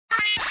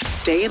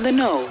Stay in the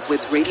know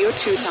with Radio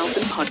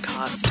 2000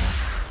 podcast.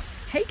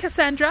 Hey,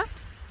 Cassandra.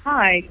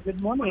 Hi,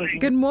 good morning.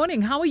 Good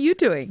morning. How are you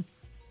doing?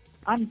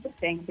 I'm good,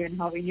 thank you. And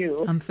how are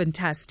you? I'm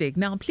fantastic.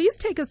 Now, please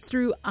take us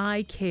through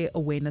Eye Care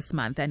Awareness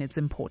Month and its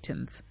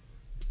importance.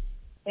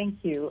 Thank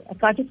you.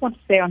 So I just want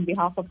to say on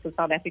behalf of the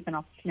South African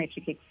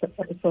Optometric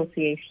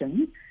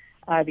Association,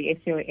 the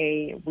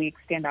SAOA, we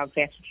extend our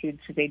gratitude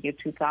to Radio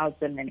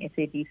 2000 and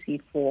SABC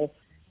for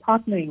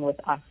partnering with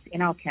us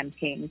in our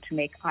campaign to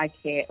make Eye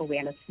Care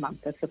Awareness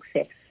Month a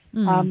success.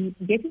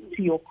 Getting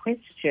to your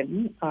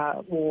question,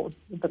 or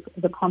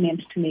the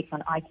comment to make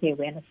on Eye Care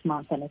Awareness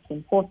Month and its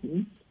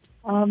importance,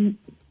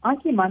 Eye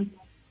Care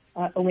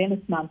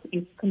Awareness Month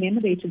is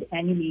commemorated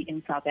annually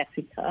in South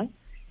Africa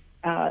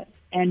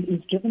and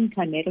is driven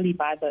primarily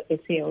by the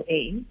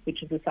SAOA,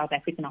 which is the South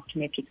African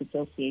Optometric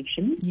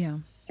Association,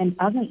 and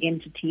other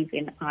entities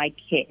in eye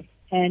care,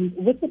 and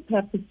with the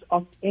purpose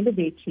of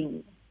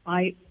elevating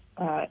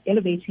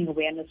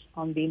awareness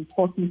on the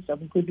importance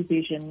of good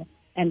vision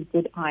and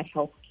good eye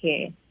health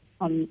care,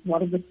 on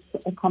what are the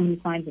common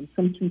signs and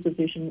symptoms of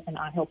vision and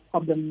eye health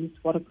problems,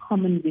 what are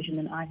common vision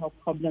and eye health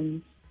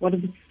problems, what are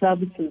the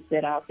services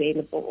that are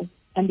available,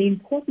 and the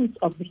importance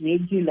of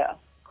regular,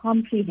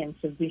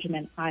 comprehensive vision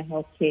and eye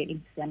health care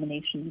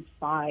examinations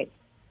by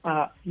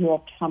your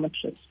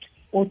optometrist.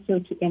 Also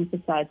to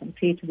emphasize and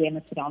create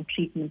awareness around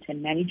treatment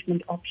and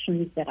management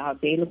options that are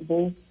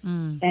available,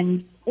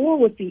 and all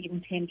with the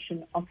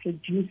intention of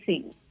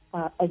reducing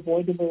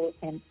avoidable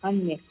and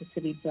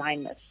unnecessary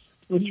blindness,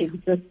 which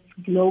exists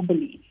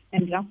globally.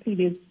 And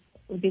roughly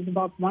there's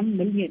about 1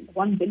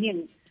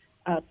 billion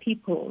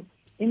people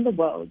in the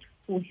world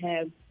who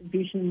have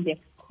vision that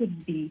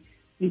could be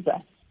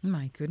reversed.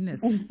 My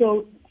goodness. And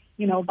so,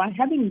 by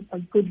having a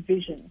good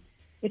vision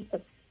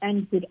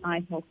and good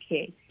eye health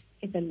care,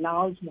 it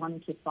allows one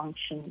to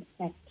function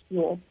at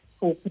your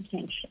full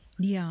potential.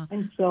 Yeah.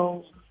 And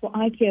so for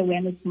Eye Care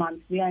Awareness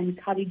Month, we are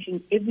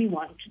encouraging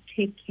everyone to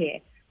take care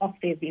of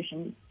their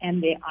vision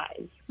and their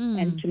eyes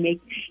and to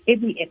make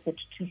every effort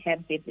to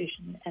have their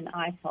vision and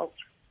eye health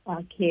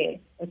care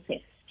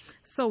assessed.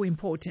 So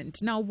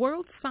important. Now,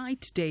 World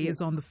Sight Day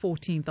is on the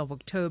 14th of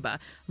October,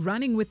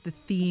 running with the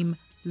theme,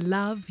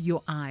 Love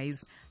Your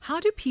Eyes. How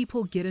do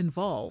people get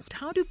involved?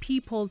 How do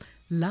people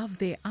love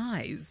their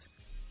eyes?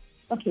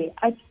 Okay,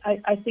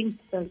 I think,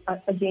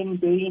 again,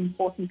 very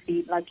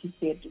importantly, like you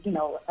said,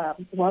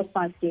 World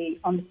Sight Day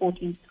on the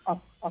 14th of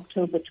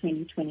October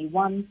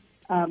 2021.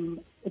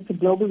 It's a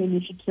global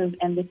initiative,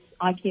 and this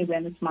Eye Care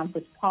Awareness Month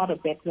is part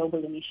of that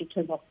global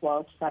initiative of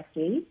World Sight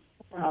Day,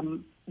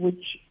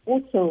 which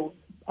also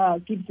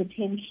gives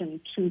attention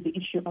to the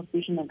issue of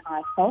vision and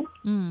eye health,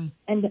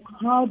 and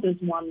how does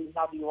one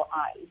love your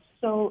eyes.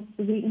 So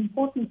the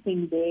important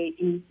thing there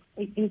is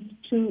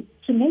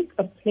to make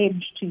a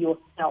pledge to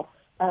yourself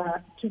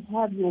to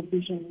have your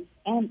vision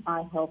and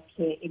eye health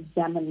care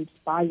examined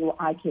by your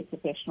eye care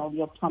professional, the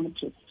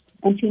optometrist,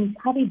 and to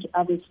encourage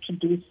others to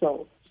do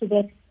so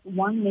that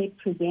one may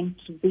prevent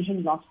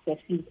vision loss that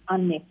is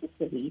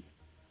unnecessary,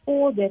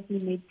 or that we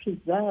may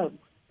preserve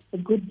the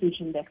good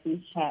vision that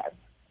we have,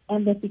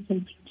 and that we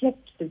can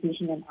protect the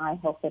vision and eye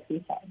health that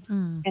we have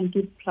and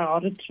give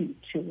priority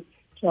to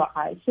our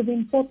eyes. So the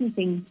important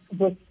thing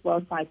with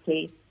World Sight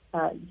Day,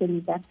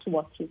 getting back to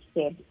what you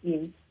said,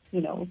 is,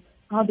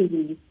 how do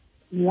we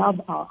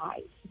love our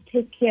eyes,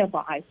 take care of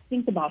our eyes,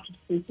 think about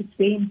it. It's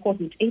very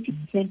important.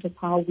 80% of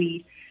how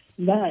we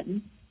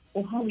learn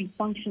or how we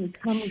function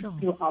comes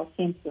through our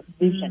sense of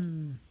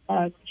vision.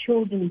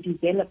 Children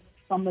develop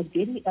from a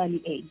very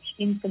early age,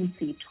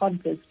 infancy,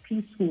 toddlers,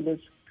 preschoolers,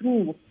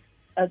 through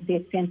their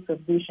sense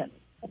of vision.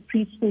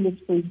 Preschoolers,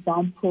 for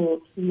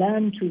example,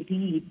 learn to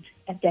read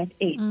at that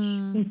age.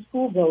 In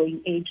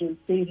school-going ages,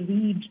 they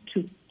read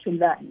to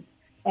learn.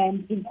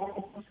 And in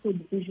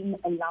adulthood, vision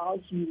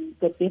allows you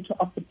the better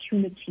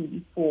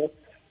opportunity for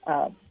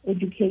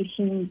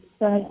education,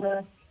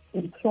 further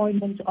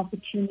employment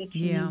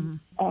opportunities.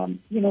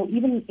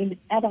 Even in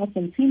adults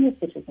and senior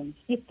citizens,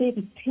 if they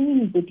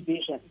retain good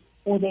vision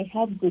or they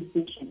have good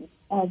vision,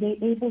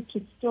 they're able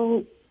to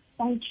still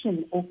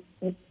function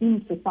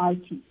in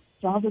society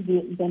rather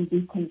than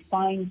be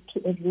confined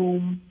to a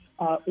room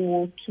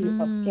or to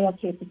a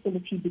care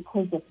facility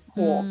because of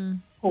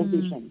poor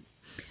vision.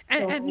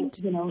 And it's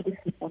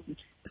important.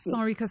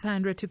 Sorry,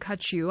 Cassandra, to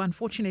cut you.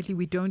 Unfortunately,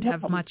 we don't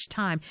have much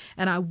time.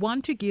 And I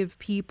want to give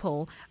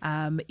people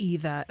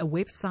either a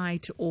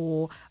website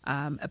or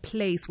a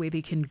place where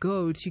they can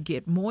go to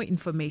get more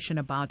information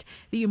about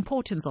the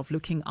importance of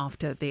looking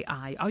after their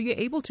eye. Are you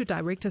able to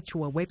direct us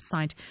to a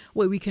website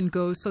where we can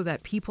go so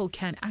that people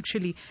can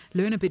actually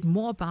learn a bit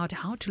more about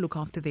how to look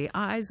after their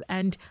eyes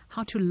and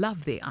how to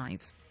love their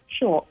eyes?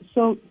 Sure.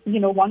 So,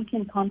 one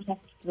can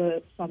contact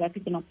the South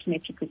African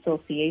Optometric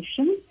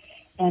Association,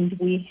 and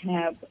we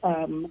have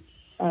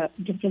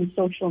different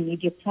social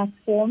media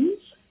platforms.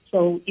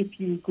 So if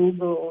you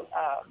Google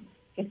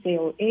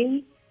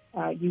SAOA,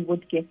 you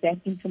would get that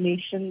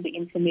information, the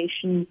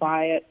information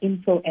via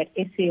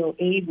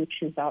info@SAOA,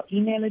 which is our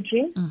email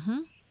address,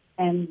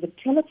 and the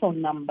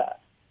telephone number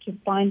to to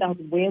find out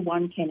where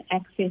one can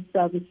access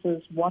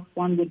services, what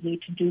one would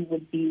need to do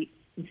would be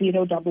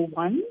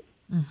 011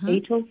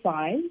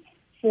 805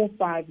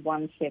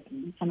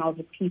 4517. And I'll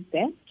repeat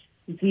that,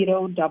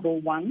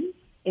 011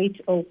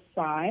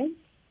 805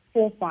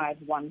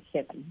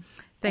 4517.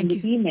 Thank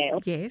you. The email.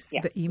 Yes,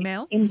 the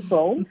email.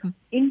 Info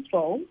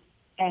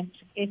at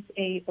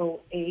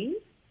SAOA.co.za.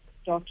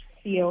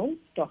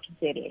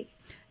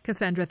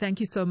 Cassandra,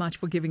 thank you so much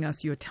for giving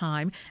us your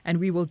time, and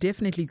we will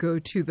definitely go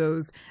to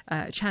those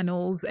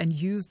channels and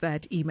use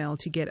that email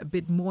to get a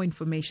bit more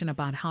information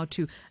about how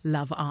to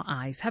love our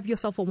eyes. Have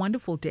yourself a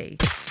wonderful day.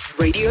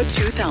 Radio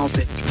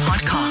 2000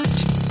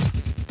 podcast.